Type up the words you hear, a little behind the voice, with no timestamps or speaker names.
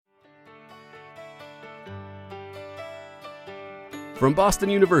From Boston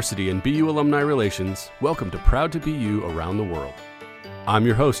University and BU Alumni Relations, welcome to Proud to BU Around the World. I'm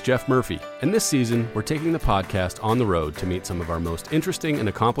your host, Jeff Murphy, and this season, we're taking the podcast on the road to meet some of our most interesting and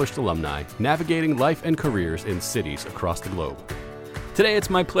accomplished alumni navigating life and careers in cities across the globe. Today,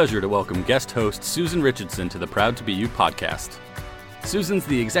 it's my pleasure to welcome guest host Susan Richardson to the Proud to BU podcast. Susan's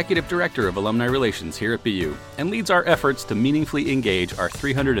the Executive Director of Alumni Relations here at BU and leads our efforts to meaningfully engage our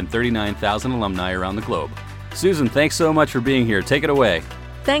 339,000 alumni around the globe. Susan, thanks so much for being here. Take it away.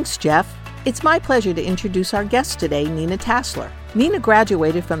 Thanks, Jeff. It's my pleasure to introduce our guest today, Nina Tassler. Nina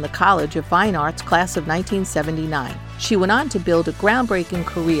graduated from the College of Fine Arts class of 1979. She went on to build a groundbreaking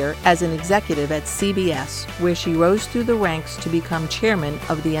career as an executive at CBS, where she rose through the ranks to become chairman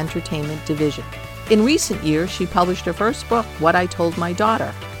of the entertainment division. In recent years, she published her first book, What I Told My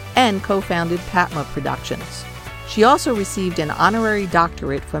Daughter, and co-founded PatMa Productions. She also received an honorary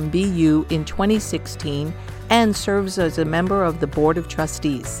doctorate from BU in 2016 and serves as a member of the Board of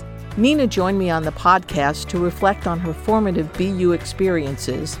Trustees. Nina joined me on the podcast to reflect on her formative BU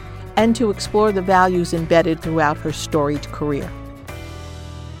experiences and to explore the values embedded throughout her storied career.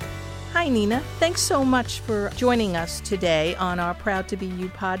 Hi, Nina. Thanks so much for joining us today on our Proud to BU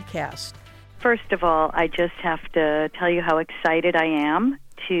podcast. First of all, I just have to tell you how excited I am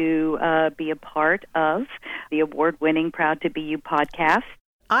to be a part of the award-winning Proud to BU podcast.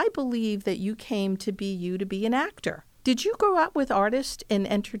 I believe that you came to BU to be an actor. Did you grow up with artists and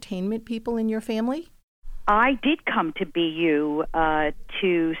entertainment people in your family? I did come to BU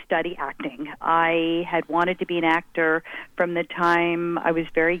to study acting. I had wanted to be an actor from the time I was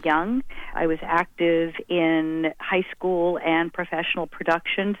very young. I was active in high school and professional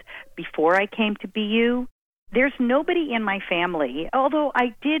productions before I came to BU. There's nobody in my family, although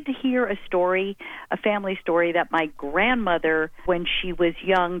I did hear a family story that my grandmother, when she was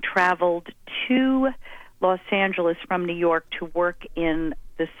young, traveled to Los Angeles from New York to work in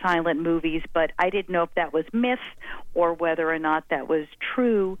the silent movies, but I didn't know if that was myth or whether or not that was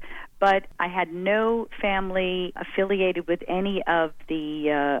true. But I had no family affiliated with any of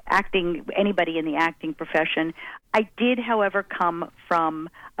the anybody in the acting profession. I did, however, come from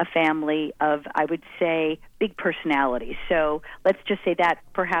a family of, I would say, big personalities. So let's just say that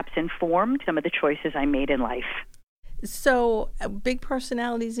perhaps informed some of the choices I made in life. So, big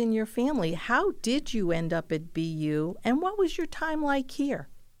personalities in your family. How did you end up at BU, and what was your time like here?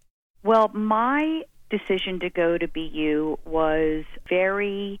 Well, my decision to go to BU was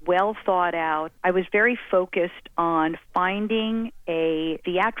very well thought out. I was very focused on finding a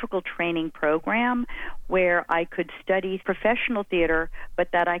theatrical training program where I could study professional theater, but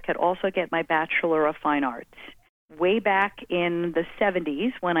that I could also get my Bachelor of Fine Arts. Way back in the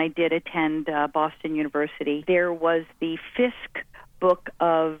 70s, when I did attend Boston University, there was the Fisk book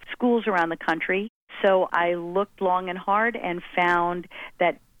of schools around the country. So I looked long and hard and found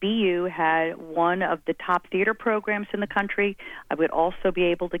that BU had one of the top theater programs in the country. I would also be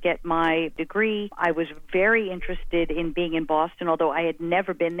able to get my degree. I was very interested in being in Boston, although I had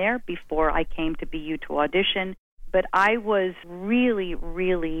never been there before I came to BU to audition. But I was really,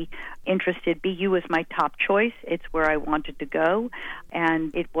 really interested. BU was my top choice. It's where I wanted to go.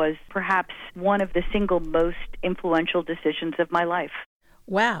 And it was perhaps one of the single most influential decisions of my life.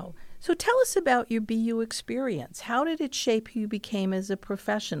 Wow. So tell us about your BU experience. How did it shape who you became as a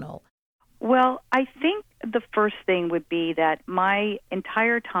professional? Well, I think the first thing would be that my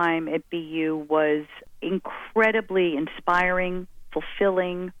entire time at BU was incredibly inspiring,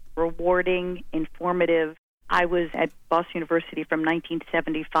 fulfilling, rewarding, informative. I was at Boston University from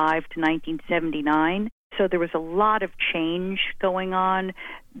 1975 to 1979, so there was a lot of change going on.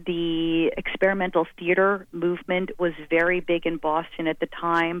 The experimental theater movement was very big in Boston at the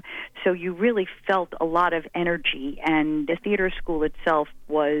time, so you really felt a lot of energy, and the theater school itself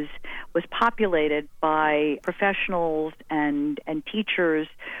was populated by professionals and teachers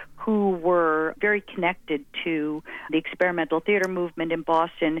who were very connected to the experimental theater movement in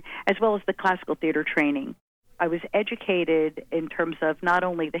Boston, as well as the classical theater training. I was educated in terms of not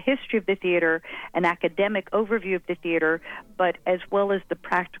only the history of the theater, an academic overview of the theater, but as well as the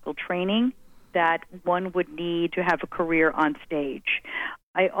practical training that one would need to have a career on stage.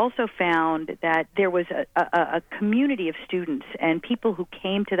 I also found that there was a community of students and people who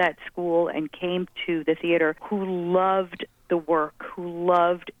came to that school and came to the theater who loved the work, who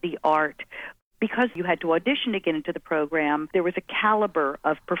loved the art. Because you had to audition to get into the program, there was a caliber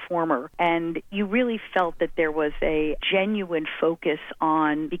of performer, and you really felt that there was a genuine focus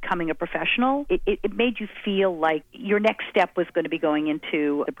on becoming a professional. It made you feel like your next step was going to be going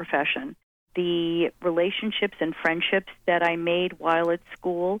into the profession. The relationships and friendships that I made while at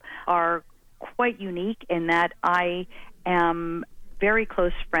school are quite unique in that I am very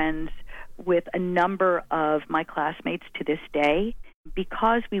close friends with a number of my classmates to this day.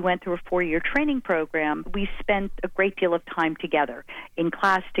 Because we went through a 4-year training program, we spent a great deal of time together, in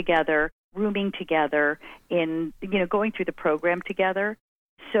class together, rooming together, going through the program together.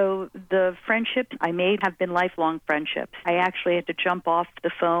 So the friendships I made have been lifelong friendships. I actually had to jump off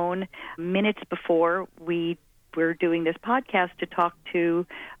the phone minutes before we were doing this podcast to talk to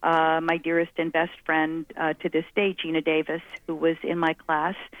my dearest and best friend to this day, Gina Davis, who was in my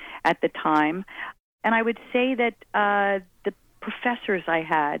class at the time. And I would say that the professors I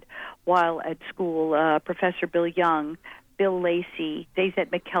had while at school, Professor Bill Young, Bill Lacey,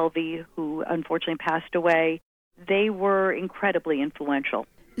 Dazette McKelvey, who unfortunately passed away, they were incredibly influential.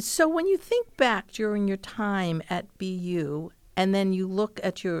 So when you think back during your time at BU and then you look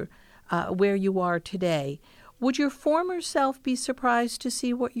at your where you are today, would your former self be surprised to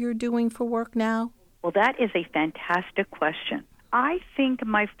see what you're doing for work now? Well, that is a fantastic question. I think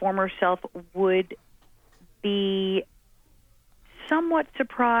my former self would be somewhat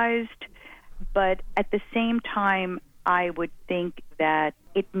surprised, but at the same time, I would think that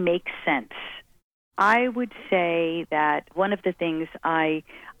it makes sense. I would say that one of the things I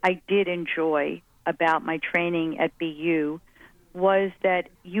did enjoy about my training at BU was that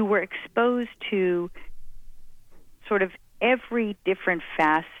you were exposed to sort of every different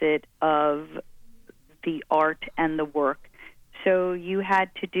facet of the art and the work. So you had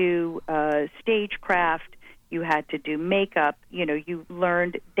to do stagecraft, you had to do makeup, you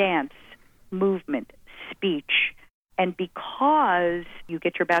learned dance, movement, speech. And because you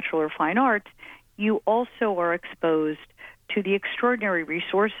get your Bachelor of Fine Arts, you also are exposed to the extraordinary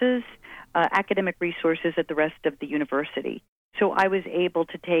resources, academic resources at the rest of the university. So I was able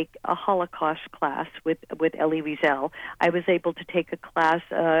to take a Holocaust class with Elie Wiesel. I was able to take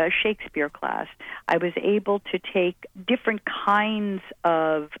a Shakespeare class. I was able to take different kinds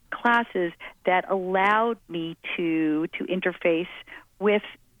of classes that allowed me to interface with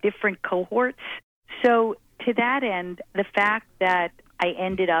different cohorts. So to that end, the fact that I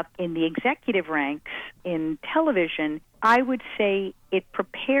ended up in the executive ranks in television, I would say it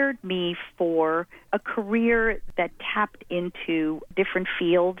prepared me for a career that tapped into different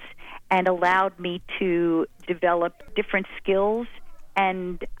fields and allowed me to develop different skills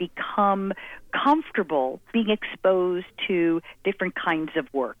and become comfortable being exposed to different kinds of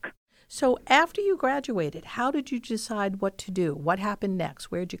work. So after you graduated, how did you decide what to do? What happened next?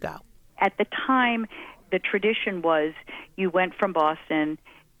 Where'd you go? At the time, the tradition was you went from Boston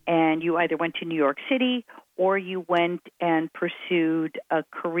and you either went to New York City or you went and pursued a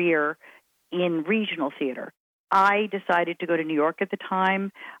career in regional theater. I decided to go to New York at the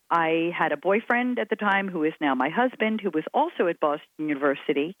time. I had a boyfriend at the time who is now my husband, who was also at Boston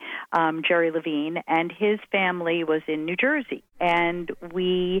University, Jerry Levine, and his family was in New Jersey. And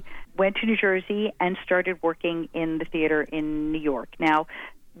we went to New Jersey and started working in the theater in New York. Now,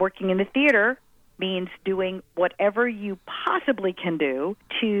 working in the theater means doing whatever you possibly can do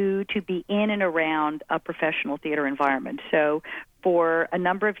to be in and around a professional theater environment. So for a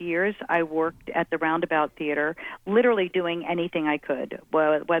number of years, I worked at the Roundabout Theater, literally doing anything I could,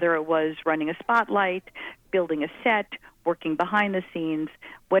 whether it was running a spotlight, building a set, working behind the scenes,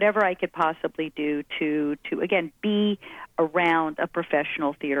 whatever I could possibly do to again, be around a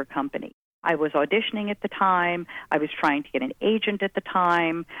professional theater company. I was auditioning at the time. I was trying to get an agent at the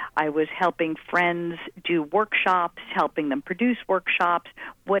time. I was helping friends do workshops, helping them produce workshops,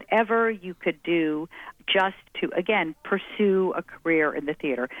 whatever you could do just to, again, pursue a career in the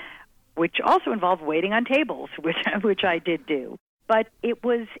theater, which also involved waiting on tables, which I did do. But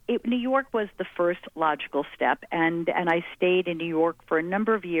New York was the first logical step, and I stayed in New York for a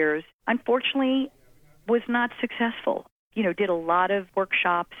number of years. Unfortunately, was not successful. Did a lot of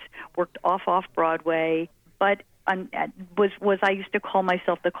workshops, worked off Broadway, but I used to call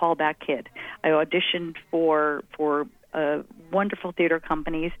myself the callback kid. I auditioned for wonderful theater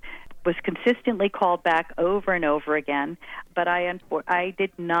companies, was consistently called back over and over again, but I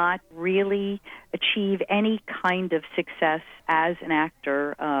did not really achieve any kind of success as an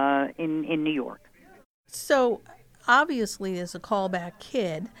actor in New York. So obviously, as a callback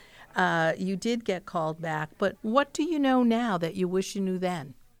kid, you did get called back, but what do you know now that you wish you knew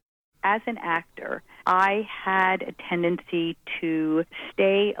then? As an actor, I had a tendency to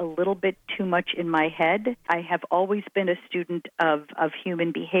stay a little bit too much in my head. I have always been a student of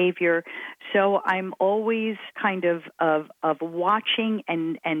human behavior, so I'm always kind of watching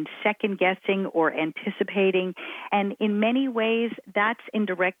and second-guessing or anticipating, and in many ways that's in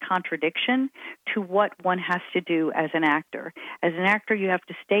direct contradiction to what one has to do as an actor. As an actor, you have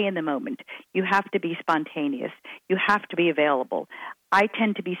to stay in the moment. You have to be spontaneous. You have to be available. I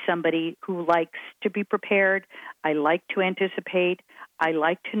tend to be somebody who likes to be prepared. I like to anticipate. I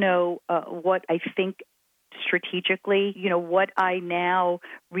like to know what I think strategically, what I now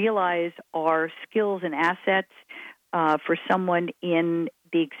realize are skills and assets for someone in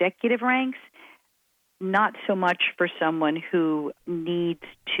the executive ranks, not so much for someone who needs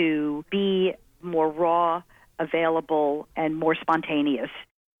to be more raw, available, and more spontaneous.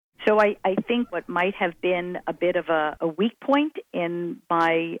 So I think what might have been a bit of a weak point in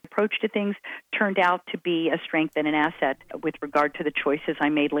my approach to things turned out to be a strength and an asset with regard to the choices I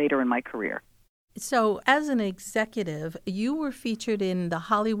made later in my career. So as an executive, you were featured in the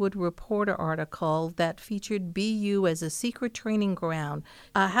Hollywood Reporter article that featured BU as a secret training ground.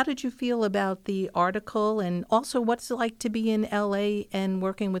 How did you feel about the article, and also what's it like to be in LA and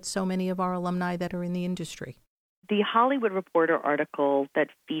working with so many of our alumni that are in the industry? The Hollywood Reporter article that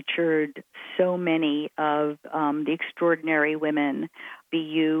featured so many of the extraordinary women,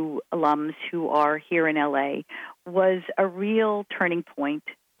 BU alums who are here in LA, was a real turning point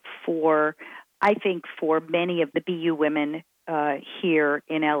for many of the BU women here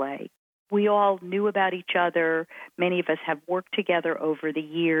in LA. We all knew about each other. Many of us have worked together over the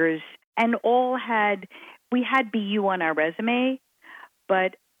years, and we had BU on our resume,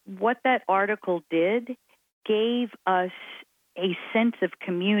 but what that article did gave us a sense of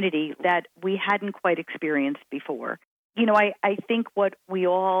community that we hadn't quite experienced before. I think what we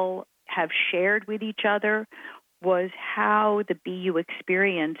all have shared with each other was how the BU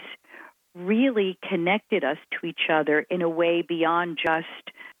experience really connected us to each other in a way beyond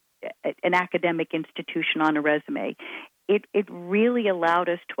just an academic institution on a resume. It really allowed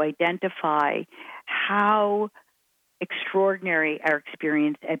us to identify how extraordinary our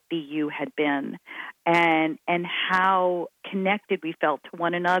experience at BU had been, and how connected we felt to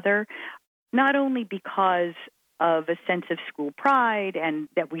one another, not only because of a sense of school pride and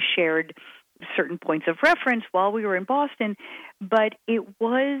that we shared certain points of reference while we were in Boston, but it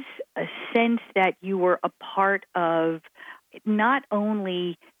was a sense that you were a part of not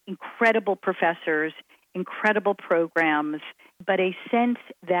only incredible professors, incredible programs, but a sense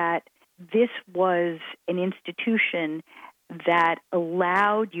that this was an institution that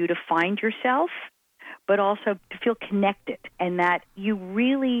allowed you to find yourself, but also to feel connected, and that you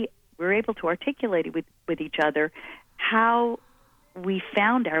really were able to articulate it with each other how we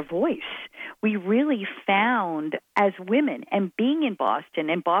found our voice. We really found, as women, and being in Boston,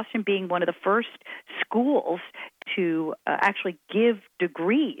 and Boston being one of the first schools to actually give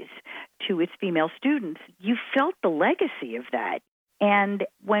degrees to its female students, you felt the legacy of that. And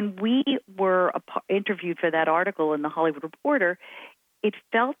when we were interviewed for that article in the Hollywood Reporter, it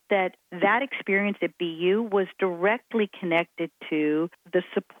felt that experience at BU was directly connected to the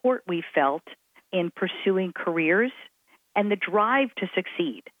support we felt in pursuing careers and the drive to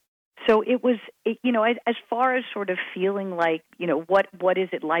succeed. So it was, as far as sort of feeling like, what is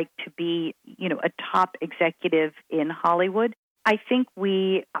it like to be, a top executive in Hollywood? I think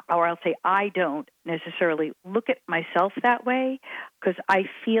I don't necessarily look at myself that way, because I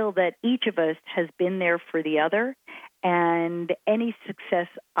feel that each of us has been there for the other, and any success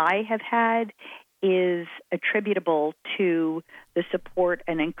I have had is attributable to the support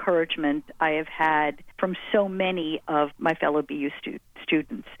and encouragement I have had from so many of my fellow BU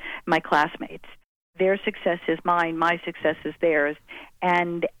students, my classmates. Their success is mine, my success is theirs,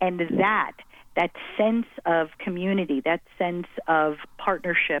 and that sense of community, that sense of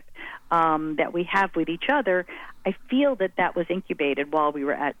partnership that we have with each other, I feel that was incubated while we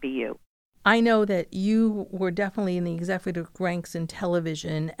were at BU. I know that you were definitely in the executive ranks in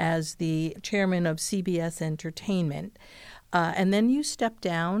television as the chairman of CBS Entertainment. And then you stepped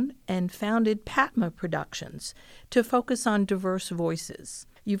down and founded PatMa Productions to focus on diverse voices.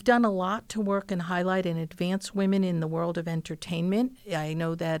 You've done a lot to work and highlight and advance women in the world of entertainment. I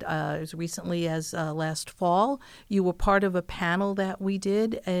know that as recently as last fall, you were part of a panel that we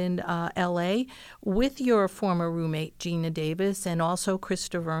did in L.A. with your former roommate, Gina Davis, and also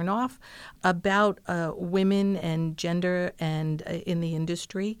Krista Vernoff, about women and gender and in the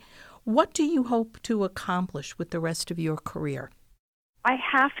industry. What do you hope to accomplish with the rest of your career? I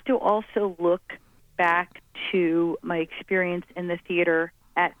have to also look back to my experience in the theater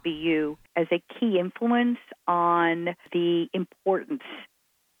at BU as a key influence on the importance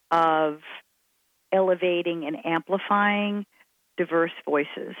of elevating and amplifying diverse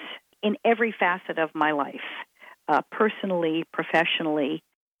voices in every facet of my life, personally, professionally.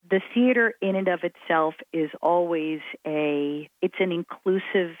 The theater in and of itself is always it's an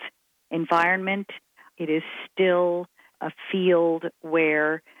inclusive environment. It is still a field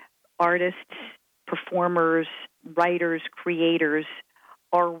where artists, performers, writers, creators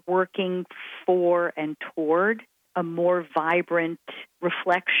are working for and toward a more vibrant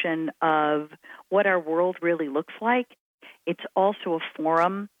reflection of what our world really looks like. It's also a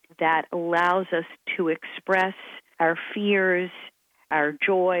forum that allows us to express our fears, our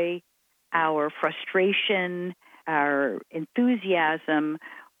joy, our frustration, our enthusiasm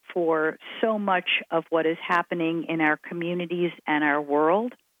for so much of what is happening in our communities and our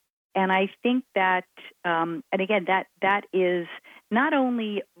world. And I think that, and again, that is not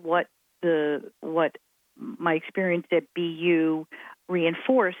only what my experience at BU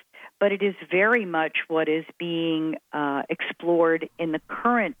reinforced, but it is very much what is being explored in the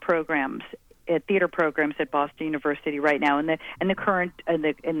current programs, theater programs at Boston University right now, in the current in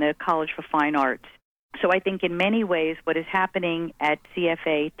the College for Fine Arts. So I think in many ways what is happening at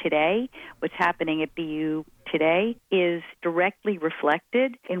CFA today, what's happening at BU today, is directly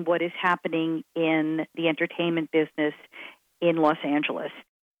reflected in what is happening in the entertainment business in Los Angeles.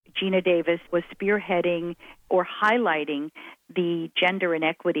 Gina Davis was spearheading or highlighting the gender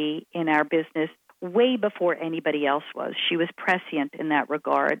inequity in our business way before anybody else was. She was prescient in that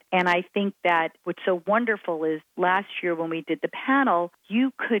regard. And I think that what's so wonderful is last year when we did the panel,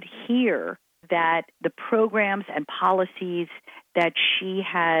 you could hear that the programs and policies that she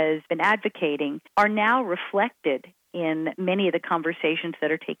has been advocating are now reflected in many of the conversations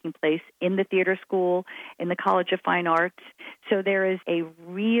that are taking place in the theater school, in the College of Fine Arts. So there is a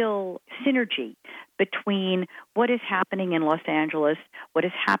real synergy between what is happening in Los Angeles, what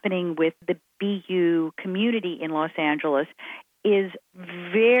is happening with the BU community in Los Angeles, is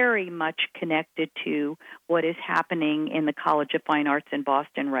very much connected to what is happening in the College of Fine Arts in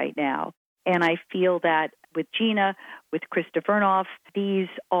Boston right now. And I feel that with Gina, with Krista Vernoff, these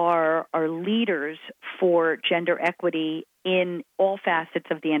are leaders for gender equity in all facets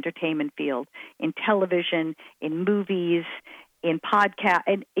of the entertainment field, in television, in movies, in podcast,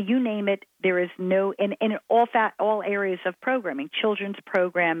 and you name it. There is no in all areas of programming: children's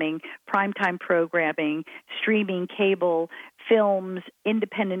programming, primetime programming, streaming, cable, films,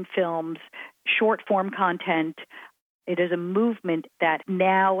 independent films, short form content. It is a movement that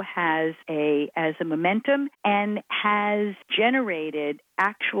now has a momentum and has generated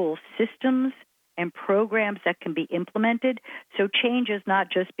actual systems and programs that can be implemented. So change is not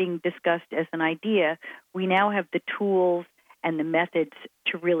just being discussed as an idea. We now have the tools and the methods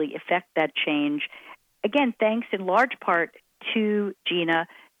to really effect that change. Again, thanks in large part to Gina,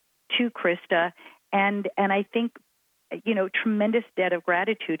 to Krista, and I think, tremendous debt of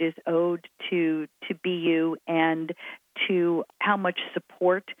gratitude is owed to BU and to how much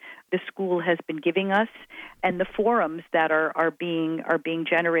support the school has been giving us and the forums that are being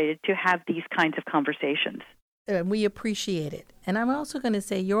generated to have these kinds of conversations. We appreciate it. And I'm also going to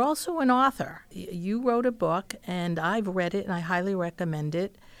say you're also an author. You wrote a book, and I've read it, and I highly recommend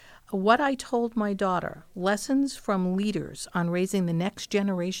it. What I Told My Daughter, Lessons from Leaders on Raising the Next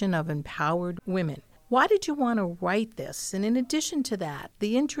Generation of Empowered Women. Why did you want to write this? And in addition to that,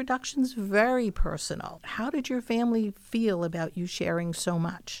 the introduction's very personal. How did your family feel about you sharing so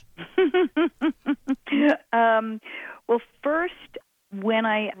much? Well, first, when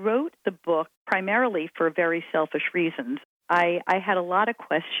I wrote the book, primarily for very selfish reasons, I had a lot of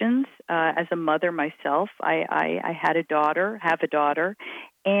questions as a mother myself. I have a daughter,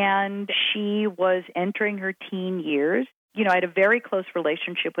 and she was entering her teen years. I had a very close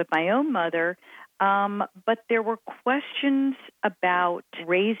relationship with my own mother, but there were questions about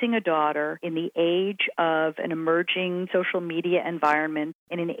raising a daughter in the age of an emerging social media environment,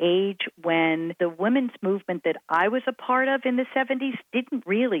 in an age when the women's movement that I was a part of in the 70s didn't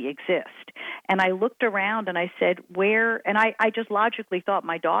really exist. And I looked around and I said, and I just logically thought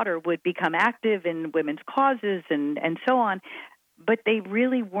my daughter would become active in women's causes and so on. But they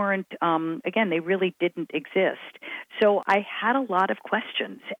really weren't, they really didn't exist. So I had a lot of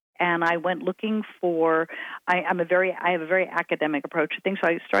questions, and I went looking for, I have a very academic approach to things, so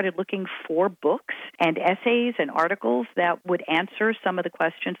I started looking for books and essays and articles that would answer some of the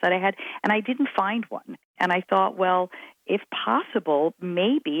questions that I had, and I didn't find one. And I thought, well, if possible,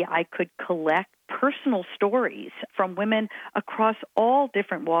 maybe I could collect personal stories from women across all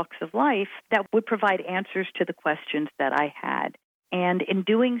different walks of life that would provide answers to the questions that I had. And in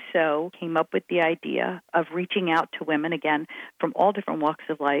doing so, came up with the idea of reaching out to women, again, from all different walks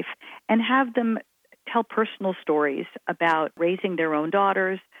of life, and have them tell personal stories about raising their own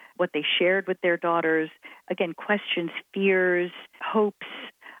daughters, what they shared with their daughters, again, questions, fears, hopes,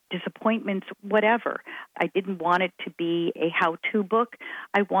 disappointments, whatever. I didn't want it to be a how-to book.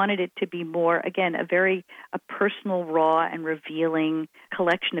 I wanted it to be more, again, a personal, raw, and revealing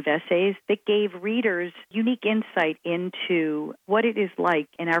collection of essays that gave readers unique insight into what it is like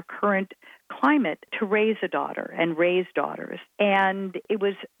in our current climate to raise a daughter and raise daughters. And it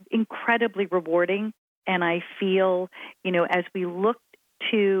was incredibly rewarding. And I feel, as we look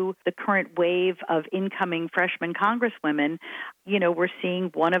to the current wave of incoming freshman congresswomen, we're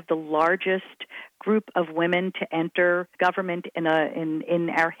seeing one of the largest group of women to enter government in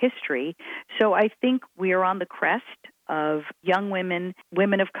our history. So I think we are on the crest of young women,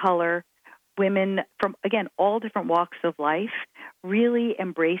 women of color, women from, again, all different walks of life, really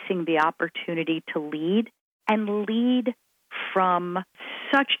embracing the opportunity to lead and lead from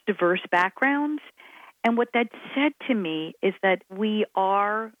such diverse backgrounds. And what that said to me is that we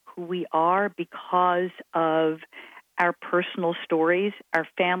are who we are because of our personal stories, our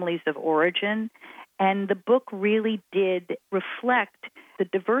families of origin. And the book really did reflect the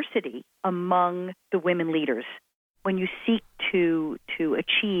diversity among the women leaders. When you seek to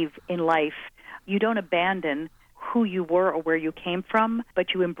achieve in life, you don't abandon who you were or where you came from, but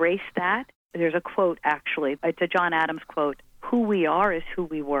you embrace that. There's a quote, actually. It's a John Adams quote. Who we are is who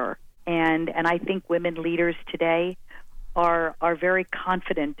we were. And I think women leaders today are very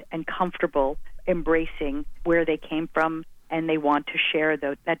confident and comfortable embracing where they came from, and they want to share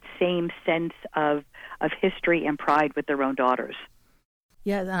that same sense of history and pride with their own daughters.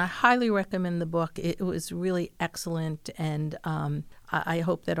 Yeah, and I highly recommend the book. It was really excellent, and I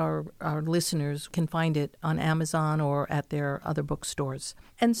hope that our listeners can find it on Amazon or at their other bookstores.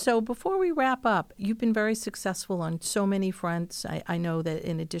 And so before we wrap up, you've been very successful on so many fronts. I know that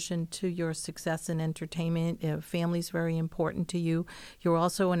in addition to your success in entertainment, family's very important to you. You're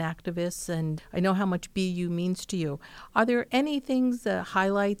also an activist, and I know how much BU means to you. Are there any things,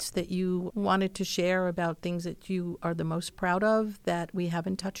 highlights that you wanted to share about things that you are the most proud of that we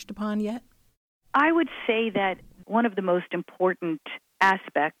haven't touched upon yet? I would say that one of the most important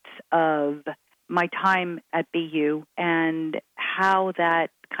aspects of my time at BU and how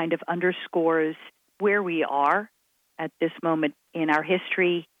that kind of underscores where we are at this moment in our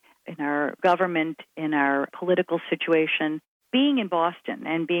history, in our government, in our political situation. Being in Boston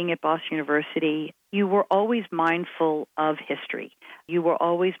and being at Boston University, you were always mindful of history. You were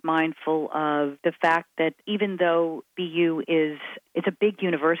always mindful of the fact that even though BU it's a big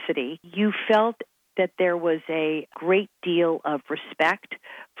university, you felt that there was a great deal of respect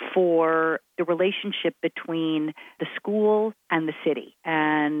for the relationship between the school and the city,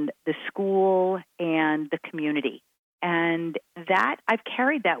 and the school and the community. And that, I've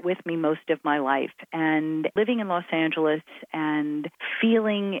carried that with me most of my life. And living in Los Angeles and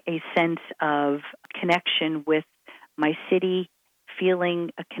feeling a sense of connection with my city, feeling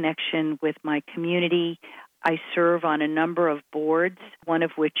a connection with my community. I serve on a number of boards, one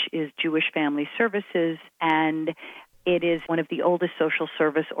of which is Jewish Family Services, and it is one of the oldest social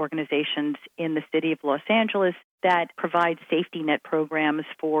service organizations in the city of Los Angeles that provides safety net programs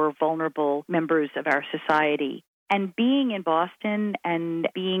for vulnerable members of our society. And being in Boston and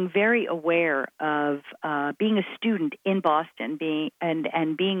being very aware of being a student in Boston,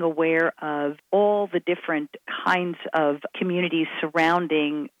 being aware of all the different kinds of communities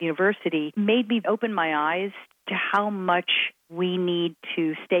surrounding the university made me open my eyes to how much we need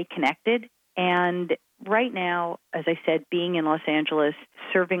to stay connected. And right now, as I said, being in Los Angeles,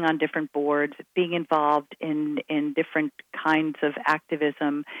 serving on different boards, being involved in different kinds of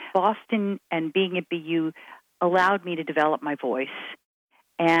activism, Boston and being at BU allowed me to develop my voice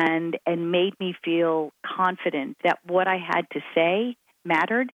and made me feel confident that what I had to say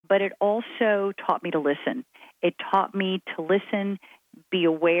mattered, but it also taught me to listen. It taught me to listen, be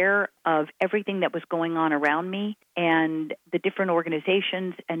aware of everything that was going on around me and the different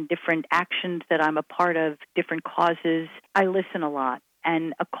organizations and different actions that I'm a part of, different causes. I listen a lot.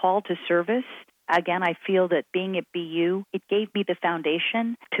 And a call to service, again, I feel that being at BU, it gave me the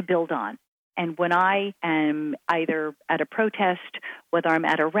foundation to build on. And when I am either at a protest, whether I'm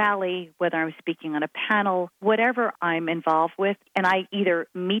at a rally, whether I'm speaking on a panel, whatever I'm involved with, and I either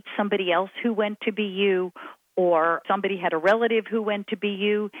meet somebody else who went to BU or somebody had a relative who went to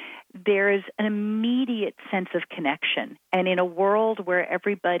BU, there is an immediate sense of connection. And in a world where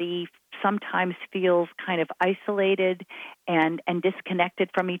everybody sometimes feels kind of isolated and disconnected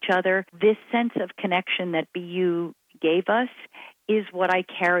from each other, this sense of connection that BU gave us is what I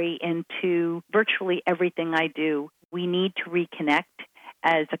carry into virtually everything I do. We need to reconnect.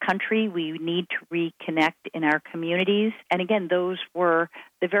 As a country, we need to reconnect in our communities. And again, those were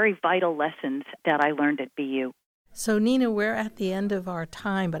the very vital lessons that I learned at BU. So, Nina, we're at the end of our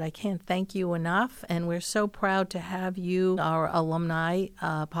time, but I can't thank you enough. And we're so proud to have you, our alumni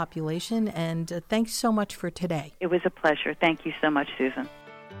population. And thanks so much for today. It was a pleasure. Thank you so much, Susan.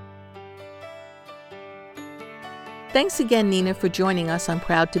 Thanks again, Nina, for joining us on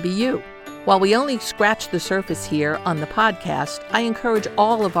Proud to Be You. While we only scratch the surface here on the podcast, I encourage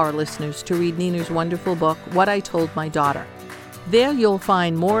all of our listeners to read Nina's wonderful book, What I Told My Daughter. There you'll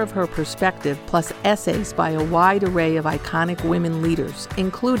find more of her perspective, plus essays by a wide array of iconic women leaders,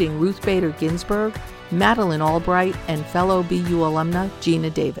 including Ruth Bader Ginsburg, Madeleine Albright, and fellow BU alumna Gina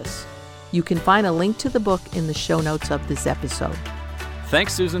Davis. You can find a link to the book in the show notes of this episode.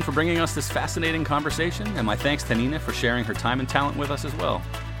 Thanks, Susan, for bringing us this fascinating conversation, and my thanks to Nina for sharing her time and talent with us as well.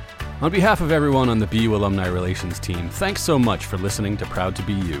 On behalf of everyone on the BU Alumni Relations team, thanks so much for listening to Proud to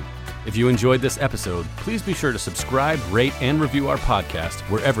Be You. If you enjoyed this episode, please be sure to subscribe, rate, and review our podcast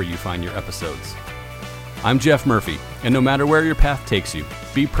wherever you find your episodes. I'm Jeff Murphy, and no matter where your path takes you,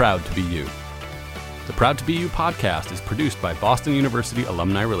 be proud to be you. The Proud to Be You podcast is produced by Boston University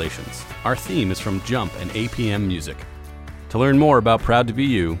Alumni Relations. Our theme is from Jump and APM Music. To learn more about Proud to Be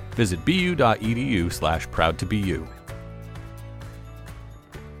You, visit bu.edu/proudtobeyou.